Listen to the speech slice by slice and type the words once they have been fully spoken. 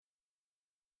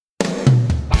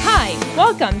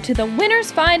Welcome to the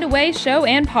Winners Find a Way show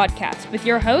and podcast with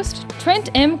your host, Trent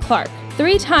M. Clark,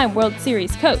 three-time World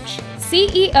Series coach,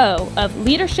 CEO of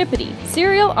Leadershipity,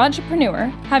 serial entrepreneur,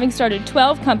 having started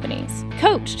 12 companies,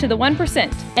 coach to the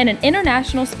 1%, and an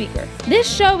international speaker.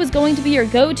 This show is going to be your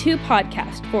go-to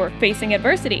podcast for facing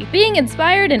adversity, being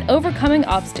inspired, and overcoming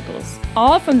obstacles,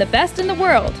 all from the best in the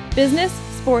world, business,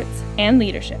 sports, and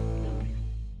leadership.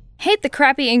 Hate the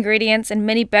crappy ingredients in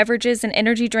many beverages and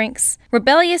energy drinks?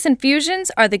 Rebellious infusions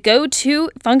are the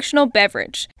go-to functional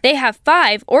beverage. They have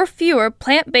 5 or fewer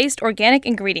plant-based organic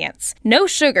ingredients, no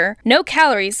sugar, no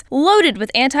calories, loaded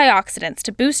with antioxidants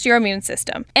to boost your immune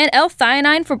system, and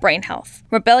L-theanine for brain health.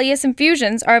 Rebellious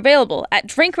infusions are available at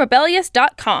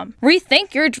drinkrebellious.com.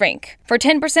 Rethink your drink. For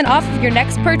 10% off of your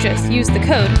next purchase, use the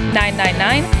code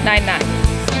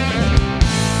 99999.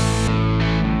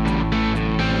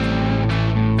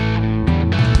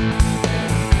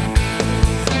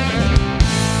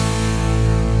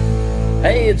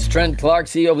 Hey, it's Trent Clark,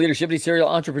 CEO of Leadershipity, serial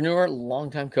entrepreneur,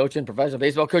 longtime coach in professional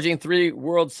baseball coaching, 3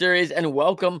 World Series, and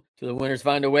welcome to the Winners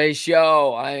Find a Way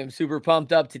show. I am super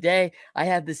pumped up today. I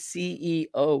have the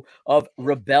CEO of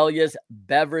Rebellious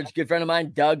Beverage, good friend of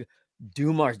mine, Doug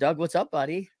DuMars. Doug, what's up,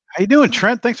 buddy? How you doing,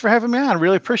 Trent? Thanks for having me on.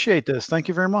 Really appreciate this. Thank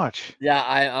you very much. Yeah,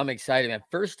 I'm excited, man.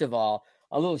 First of all,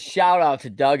 a little shout out to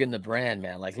Doug and the brand,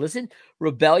 man. Like, listen,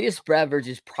 Rebellious Beverage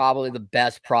is probably the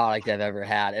best product I've ever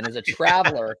had. And as a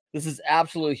traveler, this is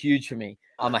absolutely huge for me.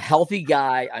 I'm a healthy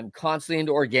guy. I'm constantly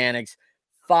into organics.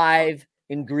 5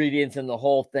 ingredients in the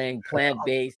whole thing,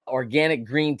 plant-based, organic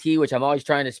green tea, which I'm always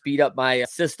trying to speed up my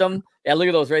system. Yeah, look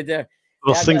at those right there.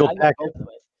 Little single pack.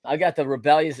 I got the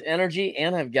Rebellious Energy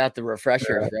and I've got the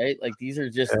refreshers, right? Like, these are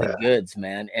just the goods,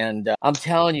 man. And I'm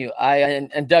telling you,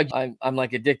 and Doug, I'm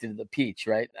like addicted to the peach,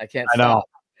 right? I can't stop. I know.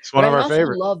 It's one of our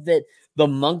favorites. I love that the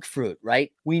monk fruit,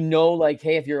 right? We know, like,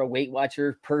 hey, if you're a Weight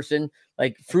Watcher person,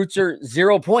 like, fruits are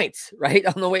 0 points, right?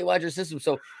 On the Weight Watcher system.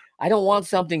 So I don't want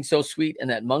something so sweet,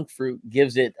 and that monk fruit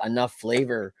gives it enough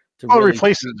flavor. It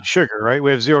replaces the sugar, right?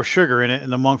 We have 0 sugar in it,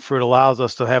 and the monk fruit allows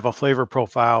us to have a flavor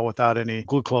profile without any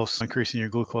glucose, increasing your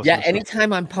glucose. Yeah,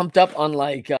 anytime I'm pumped up on,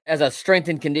 like, as a strength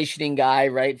and conditioning guy,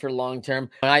 right, for long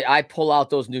term, I pull out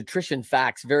those nutrition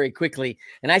facts very quickly,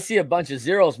 and I see a bunch of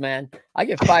zeros, man, I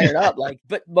get fired up. Like,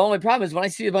 but the only problem is when I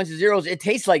see a bunch of zeros, it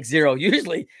tastes like 0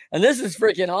 usually, and this is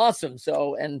freaking awesome.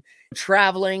 So, and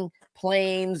traveling,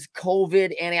 planes,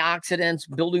 COVID, antioxidants,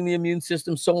 building the immune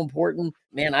system, so important.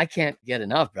 Man, I can't get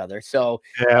enough, brother. So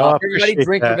everybody,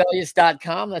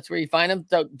 drinkrebellious.com. That's where you find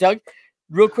them. Doug,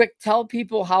 real quick, tell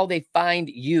people how they find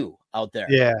you out there.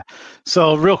 Yeah.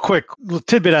 So real quick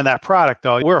tidbit on that product,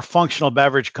 though. We're a functional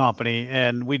beverage company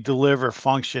and we deliver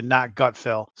function, not gut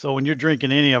fill. So when you're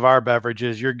drinking any of our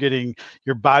beverages, you're getting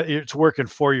your body, it's working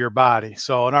for your body.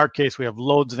 So in our case, we have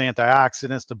loads of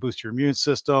antioxidants to boost your immune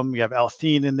system. You have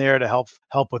L-theanine in there to help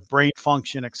with brain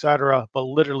function, etc. But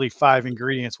literally 5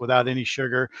 ingredients without any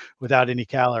sugar, without any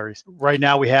calories. Right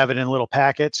now we have it in little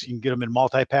packets. You can get them in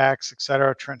multi-packs,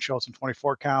 etc. Trent shows in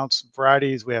 24 counts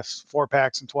varieties. We have 4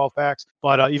 packs and 12 packs.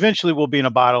 But eventually we'll be in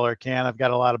a bottle or a can. I've got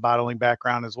a lot of bottling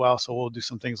background as well, so we'll do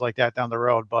some things like that down the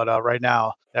road. But right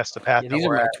now, that's the path. Yeah, these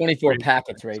are my 24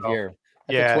 packets right here.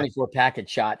 That's a 24 packet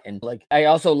shot. And, like, I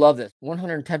also love this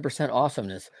 110%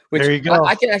 awesomeness, which there you go.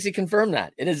 I can actually confirm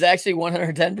that. It is actually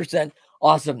 110%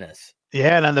 awesomeness.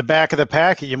 Yeah, and on the back of the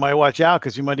packet, you might watch out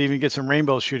because you might even get some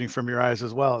rainbows shooting from your eyes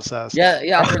as well, it says.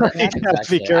 Yeah. I've heard that happens,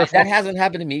 be careful. That hasn't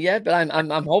happened to me yet, but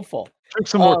I'm hopeful. Drink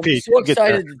some more peach. So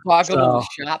excited to talk a little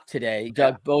shop today.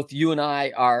 Doug, both you and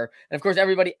I are, and of course,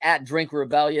 everybody at Drink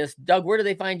Rebellious. Doug, where do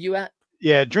they find you at?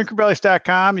 Yeah,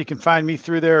 drinkrebellious.com. You can find me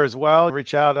through there as well.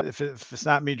 Reach out if it's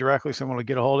not me directly, someone will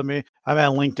get a hold of me. I'm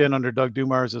on LinkedIn under Doug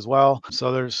DuMars as well.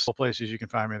 So there's places you can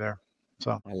find me there.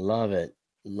 So I love it.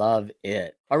 Love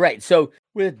it. All right. So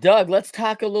with Doug, let's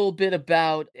talk a little bit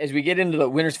about, as we get into the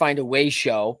Winners Find a Way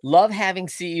show, love having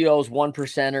CEOs,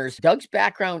 1%ers. Doug's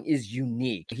background is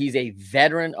unique. He's a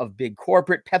veteran of big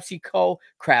corporate, PepsiCo,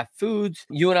 Kraft Foods.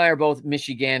 You and I are both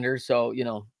Michiganders. So,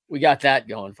 we got that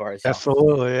going for us.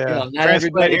 Absolutely. Yeah. Not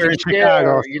everybody here in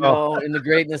Chicago, in the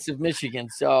greatness of Michigan.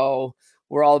 So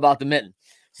we're all about the mitten.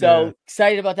 So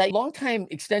excited about that. Longtime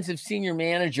extensive senior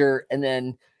manager, and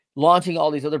then launching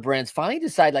all these other brands, finally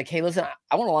decide, like, hey, listen,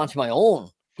 I want to launch my own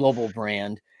global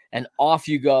brand, and off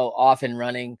you go, off and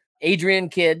running. Adrian,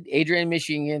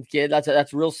 Michigan kid.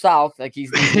 That's real south. Like, he's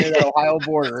near the Ohio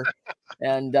border.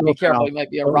 And be careful, he might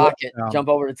be a rocket. Jump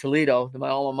over to Toledo, to my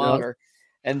alma mater.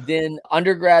 And then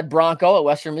undergrad Bronco at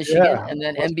Western Michigan, and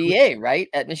then MBA, right,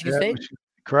 at Michigan State?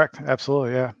 Correct.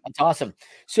 Absolutely. Yeah. That's awesome.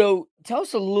 So tell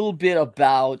us a little bit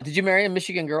about, did you marry a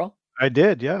Michigan girl? I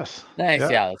did, yes. Nice. Yeah.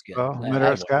 Yeah, that's good. So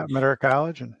met her at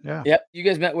college, and yeah, Yep. You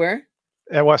guys met where?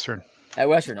 at Western. At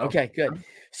Western. So, Okay, good.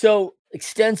 So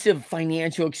extensive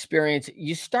financial experience.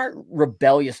 You start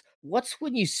Rebellious. What's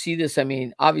when you see this? I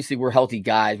mean, obviously we're healthy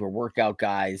guys, we're workout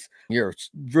guys. You're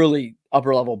really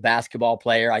upper level basketball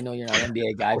player. I know you're not an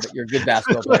NBA guy, but you're a good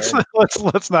basketball player.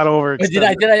 let's not overextend. Did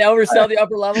I oversell the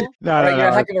upper level? No, All right, no, you're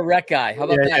a no. heck of a rec guy. How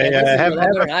about that? Yeah. Listen, I you're a lot better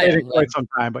haven't than I played in am. quite some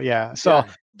time, but yeah. So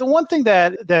the one thing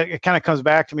that kind of comes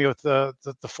back to me with the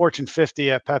Fortune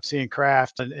 50 at Pepsi and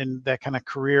Kraft and that kind of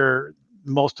career,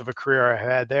 most of a career I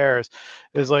had there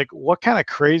is like, what kind of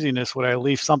craziness would I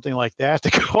leave something like that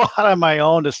to go out on my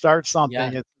own to start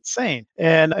something? Yeah. It's insane.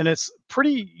 And it's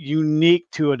pretty unique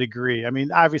to a degree. I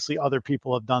mean, obviously other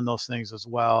people have done those things as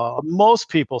well. Most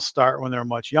people start when they're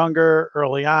much younger,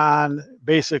 early on,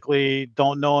 basically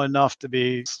don't know enough to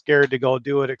be scared to go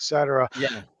do it, etc.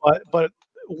 Yeah. But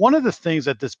one of the things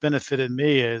that this benefited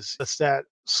me is that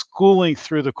schooling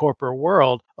through the corporate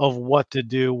world of what to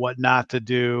do, what not to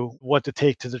do, what to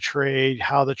take to the trade,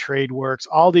 how the trade works,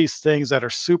 all these things that are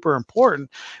super important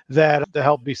that to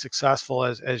help be successful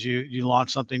as you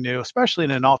launch something new, especially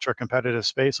in an ultra competitive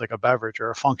space like a beverage or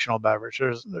a functional beverage.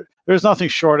 There's nothing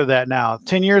short of that now.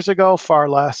 10 years ago, far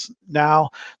less.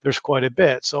 Now there's quite a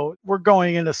bit. So we're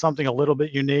going into something a little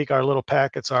bit unique. Our little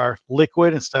packets are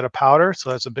liquid instead of powder.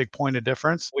 So that's a big point of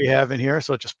difference we have in here.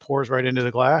 So it just pours right into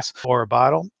the glass or a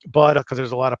bottle, but because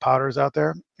there's a lot of powders out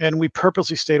there. And we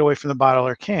purposely stayed away from the bottle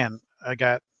or can. I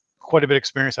got quite a bit of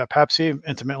experience at Pepsi,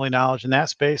 intimately knowledge in that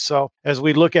space. So as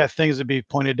we look at things to be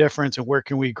point of difference and where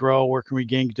can we grow, where can we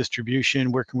gain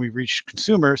distribution, where can we reach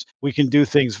consumers, we can do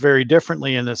things very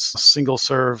differently in this single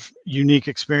serve, unique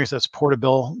experience that's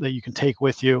portable, that you can take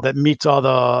with you, that meets all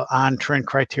the on-trend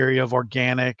criteria of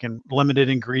organic and limited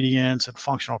ingredients and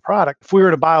functional product. If we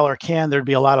were to bottle or can, there'd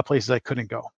be a lot of places I couldn't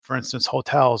go. For instance,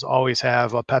 hotels always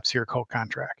have a Pepsi or Coke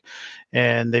contract,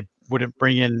 and they wouldn't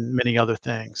bring in many other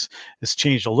things. It's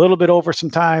changed a little bit over some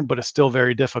time, but it's still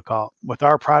very difficult. With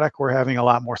our product, we're having a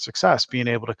lot more success being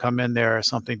able to come in there as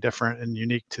something different and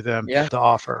unique to them to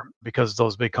offer, because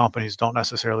those big companies don't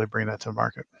necessarily bring that to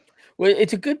market. Well,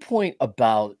 it's a good point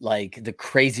about like the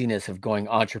craziness of going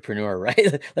entrepreneur,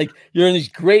 right? Like you're in these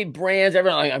great brands.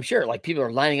 Everyone, I'm sure like people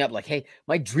are lining up like, hey,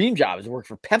 my dream job is to work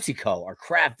for PepsiCo or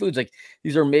Kraft Foods. Like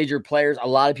these are major players. A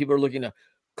lot of people are looking to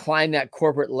climb that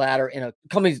corporate ladder in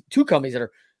two companies that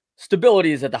are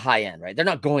stability is at the high end, right? They're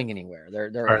not going anywhere. They're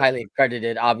Right. highly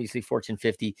accredited, obviously Fortune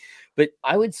 50. But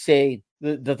I would say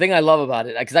the thing I love about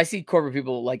it, because I see corporate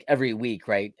people like every week,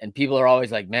 right? And people are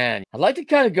always like, man, I'd like to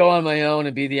kind of go on my own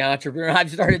and be the entrepreneur.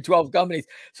 I've started 12 companies.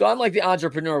 So I'm like the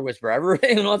entrepreneur whisperer.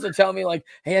 Everyone wants to tell me like,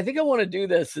 hey, I think I want to do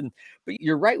this. But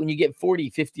you're right. When you get 40,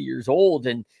 50 years old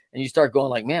and you start going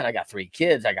like, man, I got 3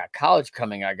 kids. I got college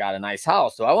coming. I got a nice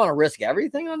house. So I want to risk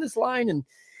everything on this line. And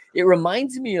it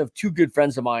reminds me of 2 good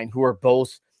friends of mine who are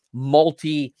both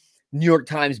multi New York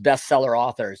Times bestseller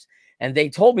authors. And they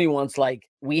told me once, like,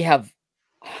 we have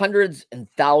hundreds and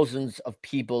thousands of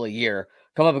people a year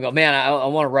come up and go, man, I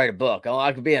want to write a book.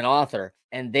 I could be an author.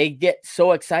 And they get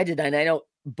so excited. And I know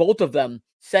both of them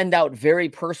send out very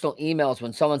personal emails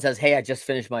when someone says, hey, I just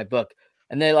finished my book.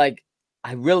 And they're like,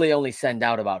 I really only send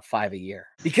out about 5 a year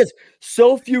because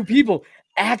so few people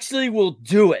actually will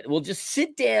do it. We'll just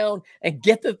sit down and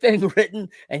get the thing written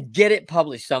and get it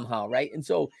published somehow, right? And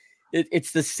so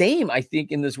it's the same, I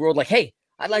think, in this world. Like, hey,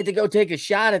 I'd like to go take a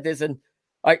shot at this. And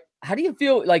how do you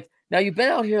feel? Like, now you've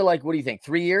been out here, like, what do you think?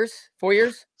 3 years, 4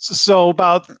 years? So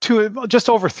about 2, just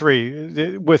over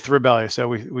 3 with Rebellious. So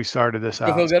we started this out.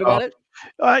 You feel good about it?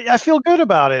 I feel good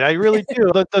about it. I really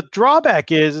do. The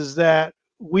drawback is that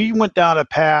we went down a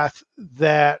path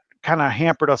that kind of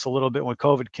hampered us a little bit when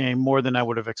COVID came, more than I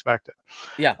would have expected.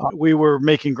 Yeah. We were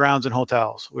making grounds in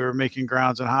hotels. We were making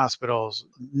grounds in hospitals,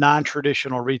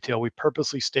 non-traditional retail. We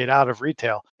purposely stayed out of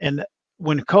retail. And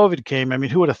when COVID came, I mean,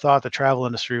 who would have thought the travel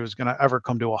industry was going to ever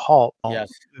come to a halt?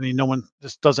 Yes. I mean,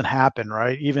 this doesn't happen,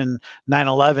 right? Even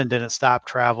 9/11 didn't stop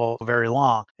travel very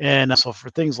long. And so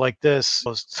for things like this, it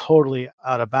was totally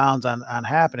out of bounds on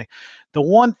happening. The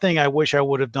one thing I wish I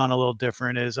would have done a little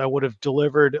different is I would have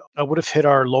hit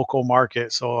our local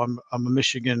market. So I'm a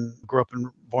Michigan,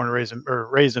 born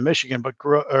and raised in Michigan, but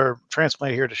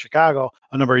transplanted here to Chicago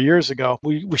a number of years ago.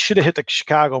 We should have hit the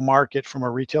Chicago market from a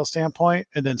retail standpoint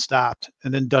and then stopped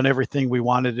and then done everything we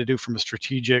wanted to do from a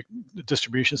strategic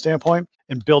distribution standpoint.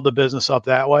 and build the business up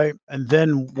that way. And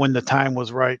then when the time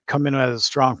was right, come in at a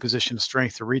strong position of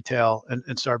strength to retail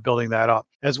and start building that up.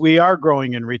 As we are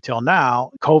growing in retail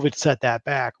now, COVID set that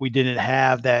back. We didn't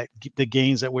have the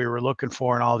gains that we were looking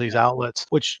for in all these outlets,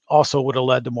 which also would have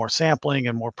led to more sampling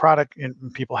and more product and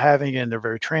people having it, and they're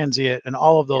very transient. And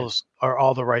all of those are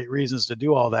all the right reasons to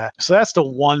do all that. So that's the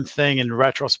one thing in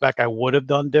retrospect I would have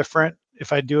done different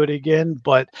if I do it again,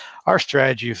 but our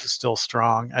strategy is still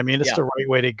strong. I mean, it's the right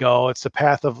way to go. It's the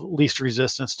path of least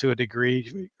resistance to a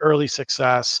degree, early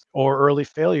success or early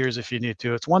failures if you need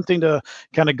to. It's one thing to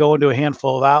kind of go into a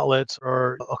handful of outlets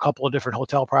or a couple of different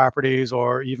hotel properties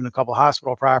or even a couple of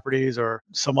hospital properties or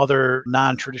some other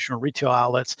non-traditional retail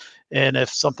outlets. And if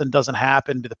something doesn't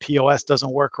happen, the POS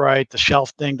doesn't work right, the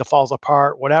shelf thing that falls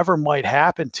apart, whatever might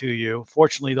happen to you.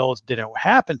 Fortunately, those didn't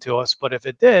happen to us, but if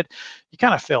it did, you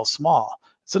kind of fail small.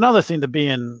 It's another thing to be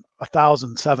in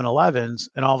 1,000 7-Elevens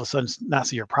and all of a sudden not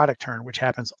see your product turn, which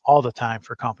happens all the time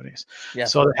for companies.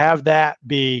 Yes. So to have that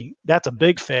that's a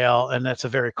big fail and that's a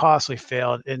very costly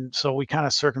fail. And so we kind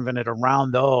of circumvented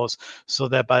around those so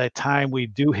that by the time we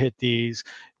do hit these,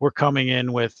 we're coming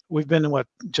in we've been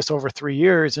just over 3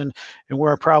 years and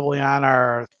we're probably on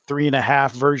our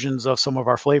 3.5 versions of some of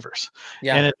our flavors.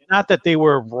 Yeah. And it's not that they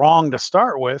were wrong to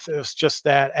start with. It's just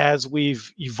that as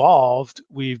we've evolved,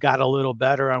 we've got a little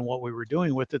better on what we were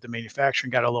doing with it. The manufacturing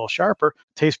got a little sharper,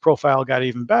 taste profile got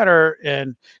even better.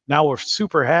 And now we're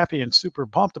super happy and super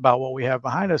pumped about what we have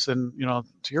behind us. And,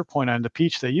 to your point on the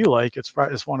peach that you like, it's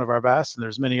one of our best. And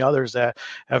there's many others that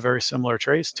have very similar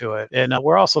traits to it. And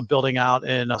we're also building out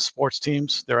in sports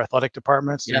teams, their athletic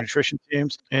departments, their nutrition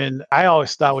teams. And I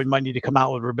always thought we might need to come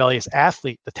out with Rebellious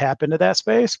Athlete to tap into that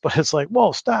space. But it's like,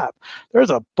 whoa, stop. There's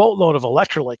a boatload of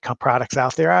electrolyte products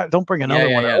out there. Don't bring another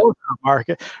one to the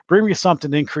market. Bring me something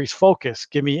to increase focus.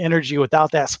 Give me energy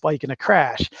without that spike in a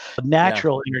crash. A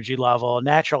natural energy level,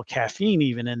 natural caffeine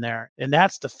even in there. And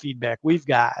that's the feedback we've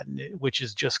gotten, which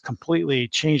has just completely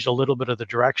changed a little bit of the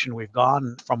direction we've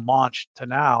gone from launch to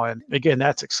now. And again,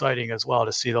 that's exciting as well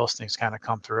to see those things kind of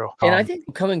come through. And I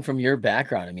think coming from your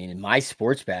background, I mean, in my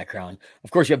sports background,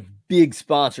 of course, you have big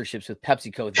sponsorships with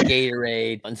PepsiCo, with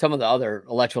Gatorade, and some of the other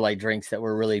electrolyte drinks that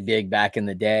were really big back in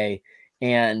the day.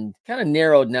 And kind of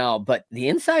narrowed now, but the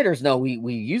insiders know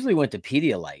we usually went to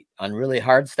Pedialyte on really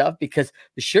hard stuff because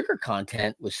the sugar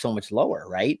content was so much lower,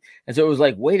 right? And so it was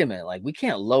like, wait a minute, like we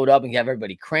can't load up and have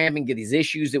everybody cramping, get these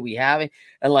issues that we have,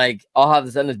 and like all of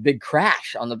a sudden this big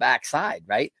crash on the backside,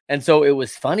 right? And so it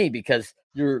was funny because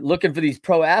you're looking for these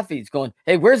pro athletes going,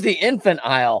 hey, where's the infant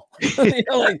aisle?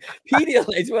 Like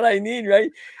Pedialyte's what I need, right?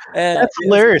 And that's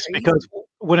hilarious because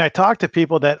when I talk to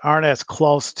people that aren't as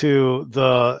close to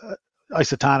the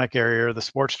isotonic area or the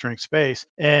sports drink space,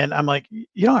 and I'm like,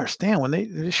 you don't understand, when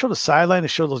they show the sideline, they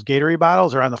show those Gatorade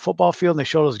bottles, or on the football field and they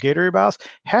show those Gatorade bottles,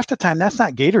 half the time that's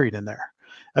not Gatorade in there.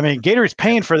 I mean, Gatorade's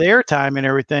paying for the airtime and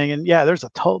everything, and there's a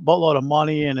boatload of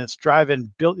money, and it's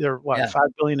driving $5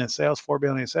 billion in sales, $4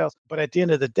 billion in sales. But at the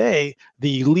end of the day,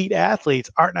 the elite athletes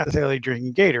aren't necessarily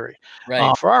drinking Gatorade.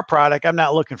 Right. For our product, I'm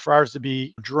not looking for ours to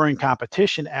be during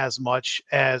competition as much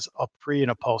as a pre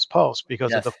and a post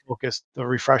because of the focus, the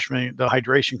refreshment, the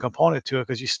hydration component to it.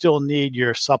 Because you still need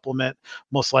your supplement,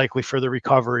 most likely for the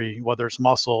recovery, whether it's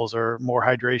muscles or more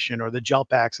hydration, or the gel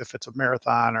packs if it's a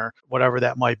marathon or whatever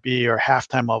that might be, or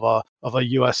halftime of a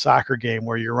U.S. soccer game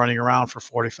where you're running around for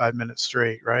 45 minutes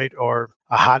straight, right? Or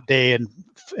a hot day in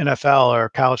NFL or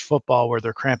college football where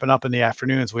they're cramping up in the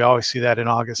afternoons. We always see that in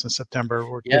August and September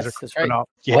where kids are cramping up.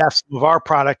 You have some of our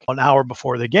product an hour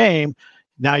before the game.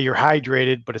 Now you're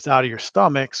hydrated, but it's out of your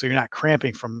stomach, so you're not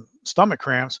cramping from stomach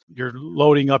cramps. You're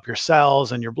loading up your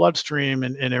cells and your bloodstream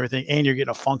and everything, and you're getting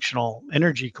a functional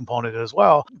energy component as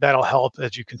well. That'll help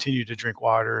as you continue to drink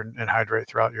water and hydrate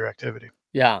throughout your activity.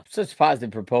 Yeah, such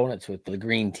positive proponents with the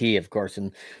green tea, of course,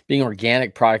 and being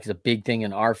organic product is a big thing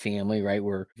in our family, right?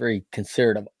 We're very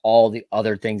considerate of all the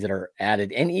other things that are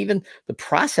added and even the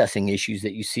processing issues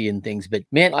that you see in things. But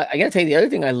man, I got to tell you, the other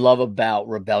thing I love about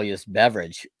Rebellious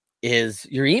Beverage is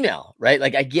your email, right?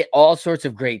 Like I get all sorts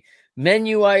of great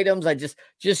menu items. I just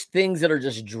things that are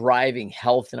just driving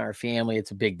health in our family.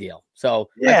 It's a big deal. So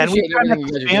and we don't have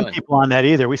to spam people on that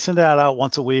either. We send that out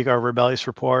once a week, our Rebellious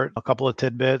report, a couple of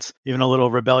tidbits, even a little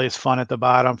Rebellious fun at the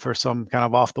bottom for some kind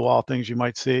of off the wall things you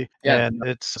might see. Yeah. And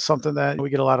it's something that we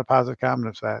get a lot of positive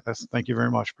comments at. Thank you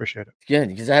very much. Appreciate it. Good,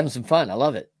 because I'm having some fun. I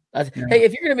love it. Hey,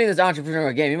 if you're going to be in this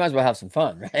entrepreneurial game, you might as well have some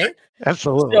fun, right?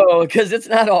 Absolutely. So, because it's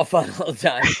not all fun all the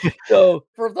time. So,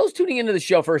 for those tuning into the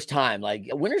show first time, like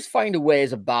Winners Find a Way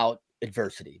is about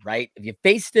adversity, right? If you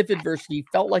face stiff adversity,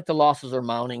 felt like the losses are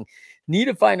mounting, need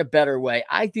to find a better way,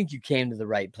 I think you came to the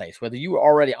right place. Whether you were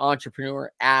already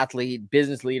entrepreneur, athlete,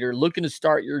 business leader, looking to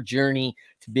start your journey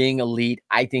to being elite,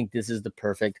 I think this is the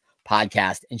perfect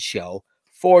podcast and show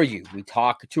for you. We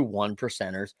talk to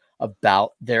 1%ers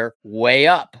about their way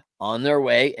up, on their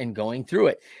way and going through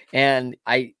it. And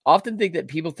I often think that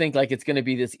people think like it's going to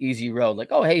be this easy road. Like,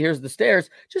 oh, hey, here's the stairs.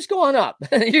 Just go on up.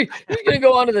 You're going to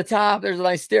go onto the top. There's a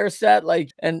nice stair set.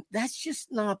 And that's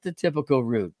just not the typical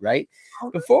route, right?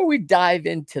 Before we dive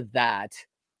into that,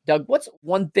 Doug, what's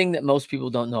one thing that most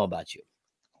people don't know about you?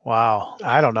 Wow.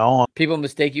 I don't know. People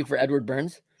mistake you for Edward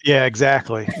Burns? Yeah,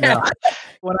 exactly. No.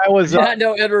 When I was not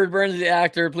know Edward Burns, the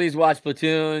actor, please watch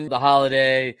Platoon, The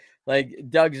Holiday. Like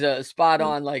Doug's a spot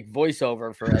on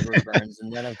voiceover for Edward Burns.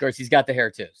 And then of course he's got the hair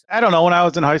too. I don't know. When I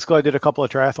was in high school, I did a couple of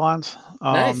triathlons.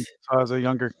 Nice. So I was a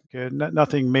younger kid,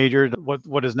 nothing major,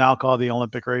 what is now called the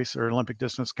Olympic race or Olympic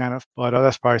distance kind of, but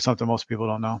that's probably something most people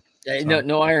don't know. So.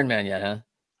 No Ironman yet, huh?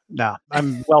 No,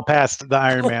 I'm well past the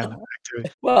Ironman.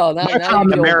 Well, now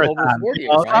the marathon. 40,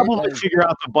 I'll probably figure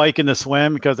out the bike and the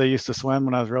swim because I used to swim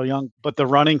when I was real young. But the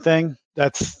running thing,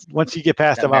 that's once you get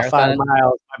past about marathon? 5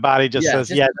 miles, my body just says,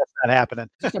 that's not happening.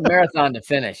 Just a marathon to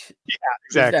finish. Yeah,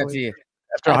 exactly.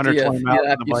 After 120 miles.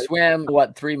 After you swam,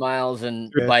 3 miles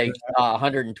and bike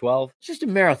 112. It's just a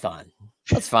marathon.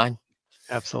 That's fine.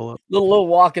 Absolutely. Little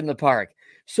walk in the park.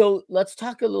 So let's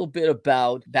talk a little bit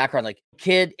about background. Like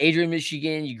kid, Adrian,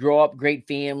 Michigan, you grow up, great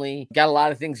family, got a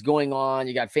lot of things going on.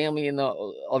 You got family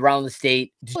around the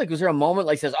state. Was there a moment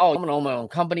says, oh, I'm going to own my own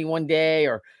company one day,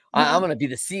 or I'm going to be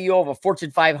the CEO of a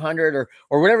Fortune 500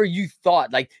 or whatever you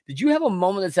thought? Did you have a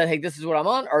moment that said, hey, this is what I'm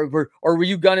on? Or were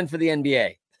you gunning for the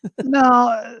NBA?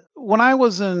 No, when I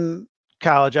was in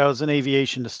college, I was in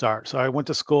aviation to start. So I went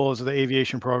to school as the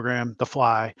aviation program, the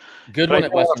fly. Good one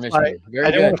at Western Michigan. I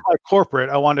didn't want to fly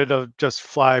corporate. I wanted to just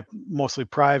fly mostly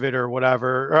private or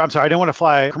whatever. Or I'm sorry, I didn't want to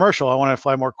fly commercial. I wanted to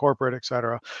fly more corporate, et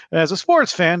cetera. And as a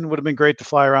sports fan, it would have been great to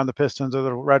fly around the Pistons or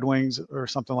the Red Wings or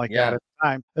something like that at the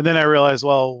time. And then I realized,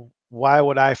 well, why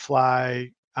would I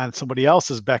fly on somebody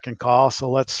else's beck and call? So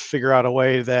let's figure out a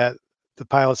way that the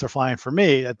pilots are flying for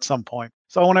me at some point.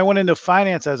 So when I went into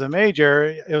finance as a major,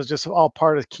 it was just all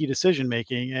part of key decision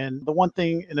making. And the one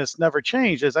thing, and it's never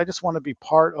changed, is I just want to be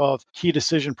part of key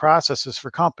decision processes for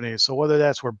companies. So whether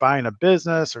that's we're buying a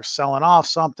business or selling off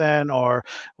something or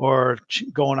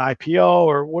going IPO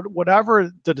or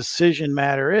whatever the decision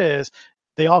matter is,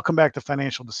 they all come back to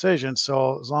financial decisions.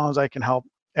 So as long as I can help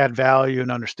add value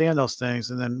and understand those things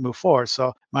and then move forward.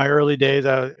 So my early days,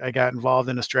 I got involved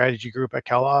in a strategy group at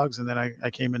Kellogg's, and then I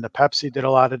came into Pepsi, did a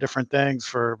lot of different things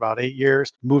for about 8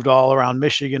 years, moved all around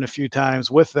Michigan a few times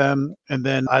with them. And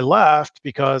then I left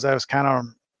because I was kind of,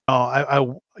 I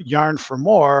yearned for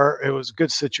more. It was a good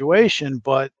situation,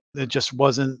 but it just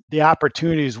wasn't, the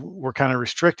opportunities were kind of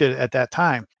restricted at that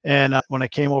time. And when I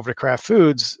came over to Kraft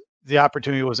Foods, the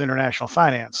opportunity was international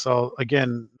finance. So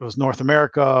again, it was North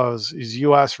America, it was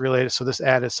US related. So this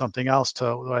added something else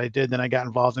to what I did. Then I got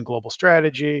involved in global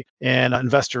strategy and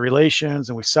investor relations,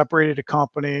 and we separated a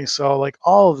company. So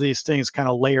all of these things kind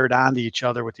of layered onto each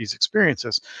other with these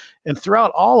experiences. And throughout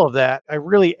all of that, I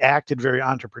really acted very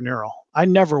entrepreneurial. I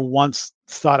never once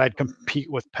thought I'd compete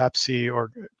with Pepsi,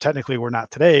 or technically we're not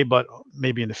today, but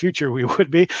maybe in the future we would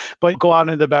be, but go out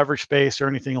into the beverage space or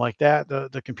anything like that,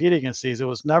 the compete against these. It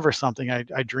was never something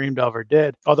I dreamed of or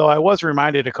did. Although I was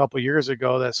reminded a couple of years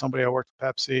ago that somebody I worked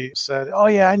at Pepsi said, oh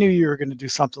yeah, I knew you were going to do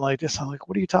something like this. I'm like,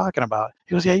 what are you talking about?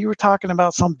 He goes, yeah, you were talking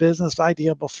about some business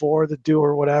idea before the do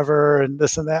or whatever and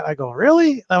this and that. I go,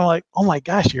 really? And I'm like, oh my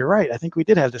gosh, you're right. I think we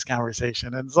did have this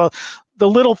conversation. And so the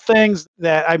little things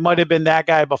that I might have been that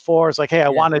guy before, it's like, hey, I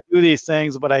want to do these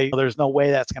things, but there's no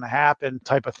way that's going to happen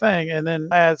type of thing. And then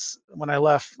when I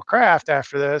left Kraft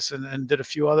after this and did a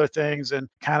few other things, and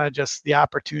kind of just the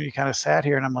opportunity kind of sat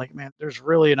here, and I'm like, man, there's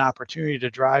really an opportunity to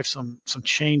drive some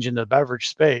change in the beverage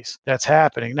space that's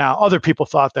happening. Now, other people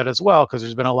thought that as well, because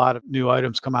there's been a lot of new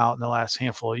items come out in the last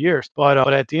handful of years. But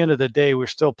at the end of the day, we're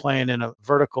still playing in a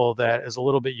vertical that is a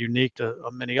little bit unique to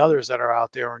many others that are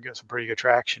out there and get some pretty good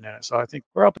traction in it. So I think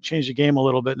we're up to change the game a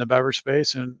little bit in the beverage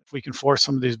space. And if we can force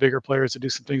some of these bigger players to do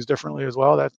some things differently as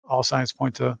well, that all signs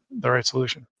point to the right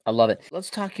solution. I love it. Let's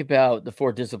talk about the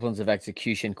 4 disciplines of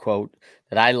execution quote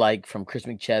that I like from Chris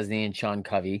McChesney and Sean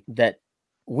Covey, that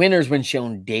winners, when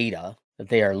shown data that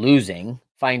they are losing,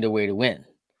 find a way to win.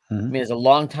 I mean, as a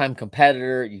longtime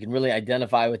competitor, you can really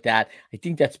identify with that. I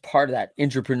think that's part of that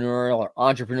intrapreneurial or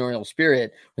entrepreneurial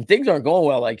spirit. When things aren't going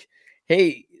well,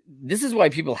 hey, this is why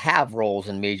people have roles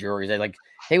in major organizations.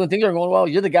 Hey, when things are going well,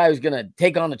 you're the guy who's going to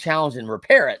take on the challenge and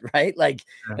repair it, right?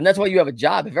 And that's why you have a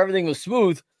job. If everything was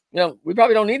smooth, we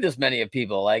probably don't need this many of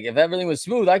people. Like if everything was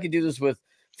smooth, I could do this with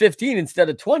 15 instead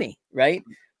of 20, right?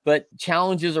 But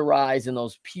challenges arise and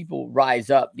those people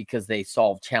rise up because they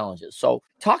solve challenges. So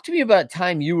talk to me about a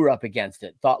time you were up against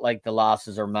it, thought like the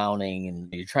losses are mounting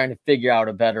and you're trying to figure out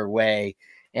a better way.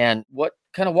 And what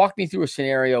kind of walk me through a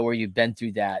scenario where you've been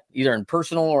through that, either in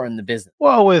personal or in the business?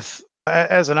 Well,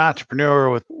 as an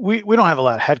entrepreneur, we don't have a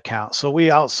lot of headcount, so we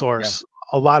outsource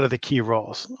a lot of the key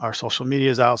roles. Our social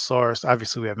media is outsourced.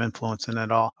 Obviously, we have influence in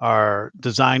it all. Our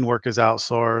design work is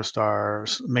outsourced. Our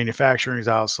manufacturing is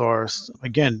outsourced.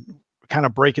 Again, kind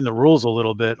of breaking the rules a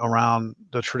little bit around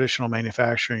the traditional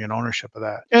manufacturing and ownership of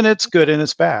that. And it's good and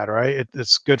it's bad, right?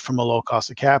 It's good from a low cost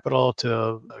of capital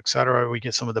to et cetera. We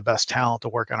get some of the best talent to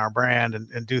work on our brand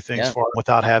and do things for it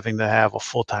without having to have a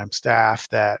full-time staff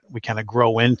that we kind of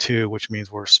grow into, which means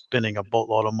we're spending a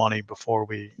boatload of money before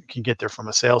we can get there from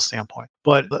a sales standpoint.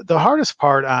 But the hardest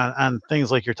part on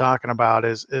things like you're talking about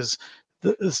is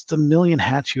it's the million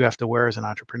hats you have to wear as an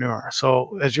entrepreneur.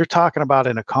 So as you're talking about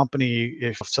in a company,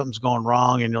 if something's going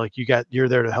wrong and you're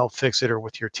there to help fix it or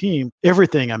with your team,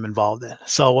 everything I'm involved in.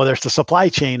 So whether it's the supply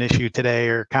chain issue today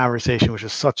or conversation, which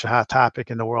is such a hot topic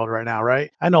in the world right now,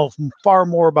 right? I know far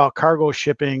more about cargo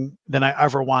shipping than I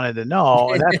ever wanted to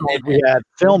know. And that's why we had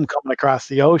film coming across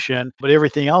the ocean, but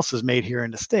everything else is made here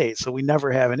in the States. So we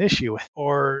never have an issue with,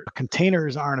 or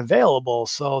containers aren't available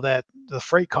so that the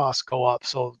freight costs go up.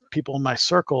 So people in my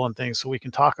circle and things, so we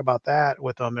can talk about that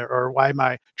with them, or why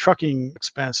my trucking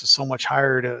expense is so much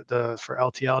higher for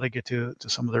LTL to get to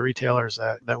some of the retailers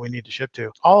that we need to ship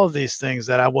to. All of these things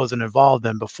that I wasn't involved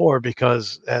in before,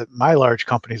 because at my large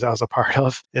companies I was a part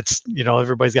of, it's,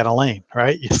 everybody's got a lane,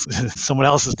 right? Someone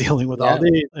else is dealing with all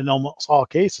these. In almost all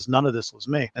cases, none of this was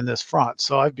me in this front.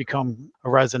 So I've become a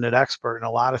resident expert in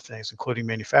a lot of things, including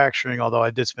manufacturing, although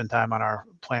I did spend time on our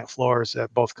plant floors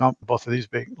at both of these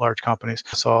large companies.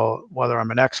 So whether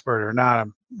I'm an expert or not,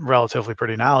 I'm relatively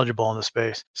pretty knowledgeable in the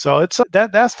space. So it's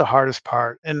that's the hardest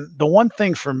part. And the one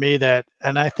thing for me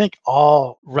and I think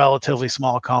all relatively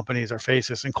small companies are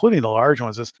facing this, including the large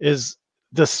ones, is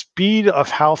the speed of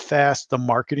how fast the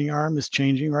marketing arm is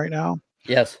changing right now.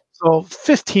 Yes. So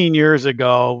 15 years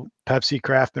ago, Pepsi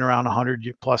Craft been around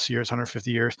 100 plus years, 150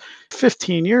 years.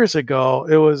 15 years ago,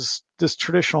 it was this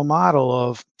traditional model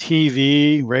of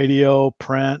TV, radio,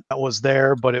 print that was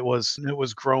there, but it was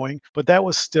growing. But that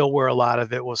was still where a lot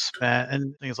of it was spent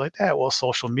and things like that. Well,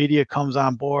 social media comes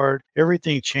on board,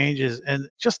 everything changes, and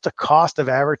just the cost of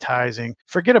advertising,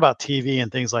 forget about TV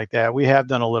and things like that. We have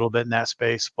done a little bit in that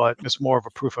space, but it's more of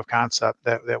a proof of concept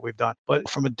that we've done. But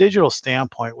from a digital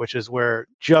standpoint, which is where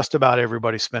just about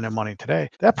everybody's spending money today,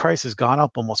 that price has gone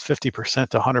up almost 50%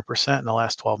 to 100% in the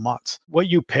last 12 months. What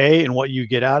you pay and what you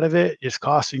get out of it is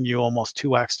costing you almost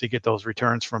 2x to get those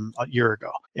returns from a year ago.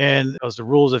 And as the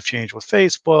rules have changed with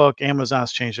Facebook,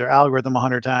 Amazon's changed their algorithm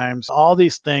 100 times. All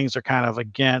these things are kind of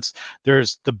against.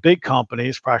 There's the big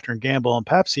companies, Procter & Gamble and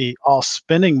Pepsi, all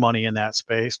spending money in that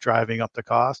space, driving up the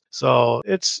cost. So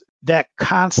it's that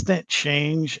constant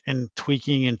change and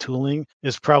tweaking and tooling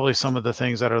is probably some of the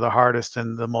things that are the hardest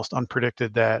and the most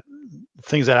unpredicted, that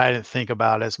things that I didn't think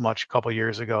about as much a couple of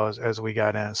years ago as we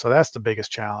got in. So that's the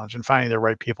biggest challenge, and finding the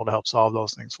right people to help solve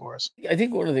those things for us. I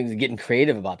think one of the things is getting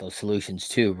creative about those solutions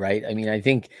too, right? I mean, I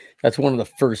think that's one of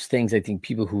the first things I think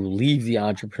people who leave the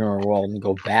entrepreneur world and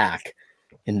go back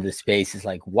into the space is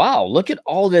like, wow, look at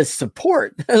all this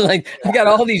support. Like I've got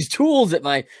all these tools at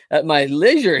my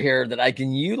leisure here that I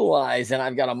can utilize. And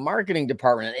I've got a marketing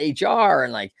department and HR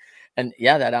and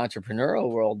that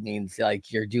entrepreneurial world means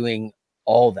like you're doing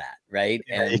all that, right?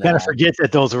 Yeah, and you kind of forget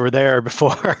that those were there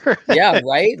before. Yeah,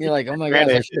 right. And you're like, oh my gosh,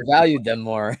 I should have valued them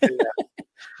more.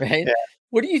 Right. Yeah.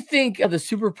 What do you think of the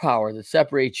superpower that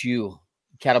separates you,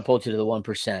 catapults you to the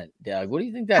 1%, Doug? What do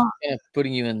you think that's kind of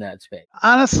putting you in that space?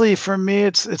 Honestly, for me,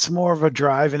 it's more of a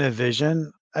drive and a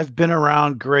vision. I've been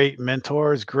around great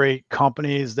mentors, great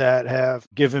companies that have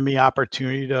given me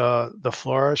opportunity to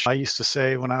flourish. I used to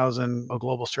say when I was in a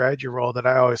global strategy role that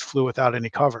I always flew without any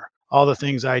cover. All the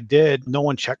things I did, no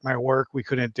one checked my work. We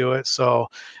couldn't do it. So,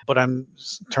 but I'm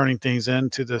turning things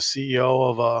into the CEO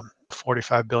of a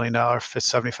 $45 billion,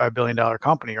 $75 billion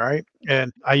company, right?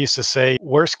 And I used to say,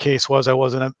 worst case was I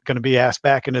wasn't going to be asked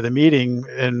back into the meeting.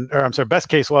 Best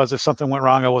case was if something went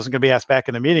wrong, I wasn't going to be asked back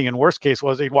in the meeting. And worst case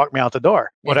was they'd walk me out the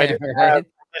door. But I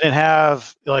didn't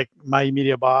have like my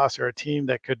immediate boss or a team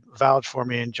that could vouch for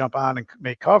me and jump on and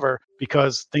make cover,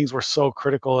 because things were so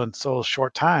critical and so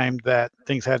short time that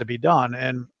things had to be done.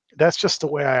 And that's just the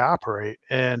way I operate.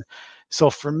 And so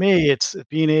for me, it's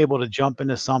being able to jump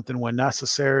into something when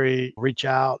necessary, reach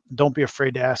out, don't be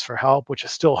afraid to ask for help, which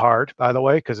is still hard, by the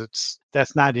way, because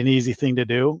that's not an easy thing to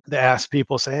do, to ask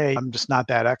people, say, hey, I'm just not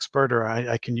that expert, or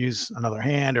I can use another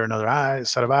hand or another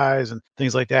set of eyes and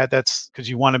things like that. That's because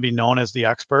you want to be known as the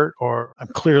expert, or I'm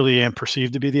clearly am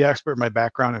perceived to be the expert. My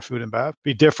background in food and bev.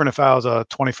 Be different if I was a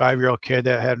 25-year-old kid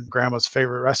that had grandma's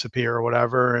favorite recipe or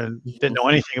whatever and didn't know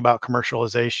anything about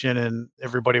commercialization, and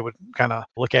everybody would kind of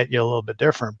look at you a little bit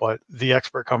different, but the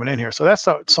expert coming in here. So that's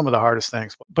some of the hardest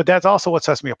things. But that's also what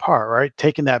sets me apart, right?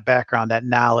 Taking that background, that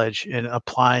knowledge, and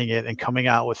applying it and coming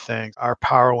out with things. Our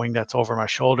power wing that's over my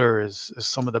shoulder is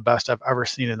some of the best I've ever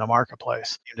seen in the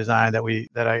marketplace. Design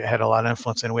that I had a lot of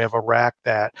influence in. We have a rack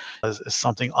that is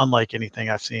something unlike anything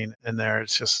I've seen in there.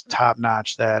 It's just top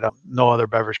notch that no other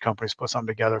beverage companies put something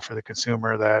together for the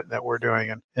consumer that we're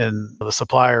doing. And the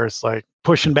suppliers like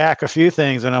pushing back a few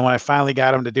things. And then when I finally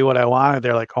got them to do what I wanted,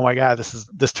 they're like, oh my God,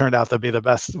 this turned out to be the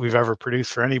best we've ever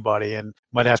produced for anybody. And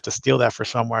might have to steal that for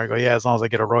somewhere. I go, yeah, as long as I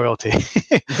get a royalty.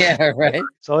 Yeah, right.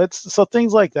 So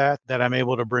things like that I'm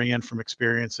able to bring in from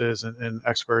experiences and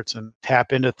experts, and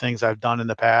tap into things I've done in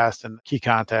the past and key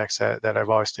contacts that I've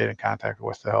always stayed in contact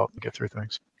with to help get through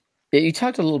things. Yeah, you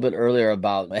talked a little bit earlier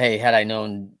about, hey, had I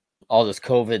known all this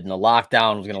COVID and the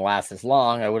lockdown was going to last this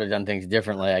long, I would have done things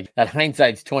differently. That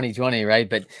hindsight's 2020, right?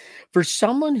 But for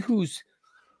someone who's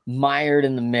mired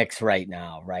in the mix right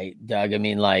now, right, Doug? I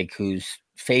mean, like, who's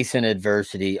facing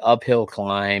adversity, uphill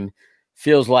climb,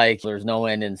 feels like there's no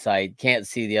end in sight, can't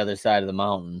see the other side of the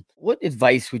mountain. What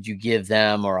advice would you give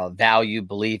them, or a value,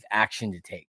 belief, action to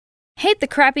take? Hate the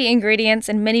crappy ingredients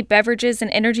in many beverages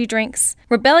and energy drinks?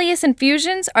 Rebellious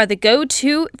infusions are the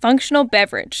go-to functional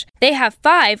beverage. They have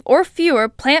 5 or fewer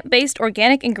plant-based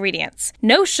organic ingredients,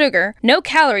 no sugar, no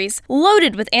calories,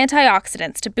 loaded with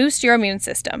antioxidants to boost your immune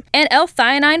system, and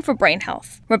L-theanine for brain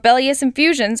health. Rebellious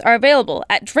infusions are available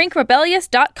at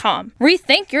drinkrebellious.com.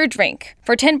 Rethink your drink.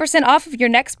 For 10% off of your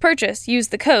next purchase, use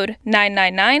the code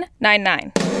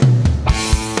 99999.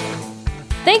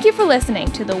 Thank you for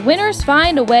listening to the Winners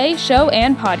Find a Way show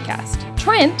and podcast.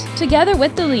 Trent, together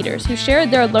with the leaders who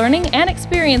shared their learning and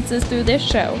experiences through this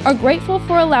show, are grateful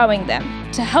for allowing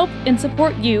them to help and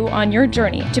support you on your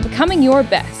journey to becoming your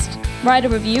best. Write a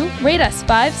review, rate us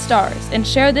 5 stars, and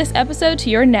share this episode to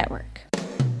your network.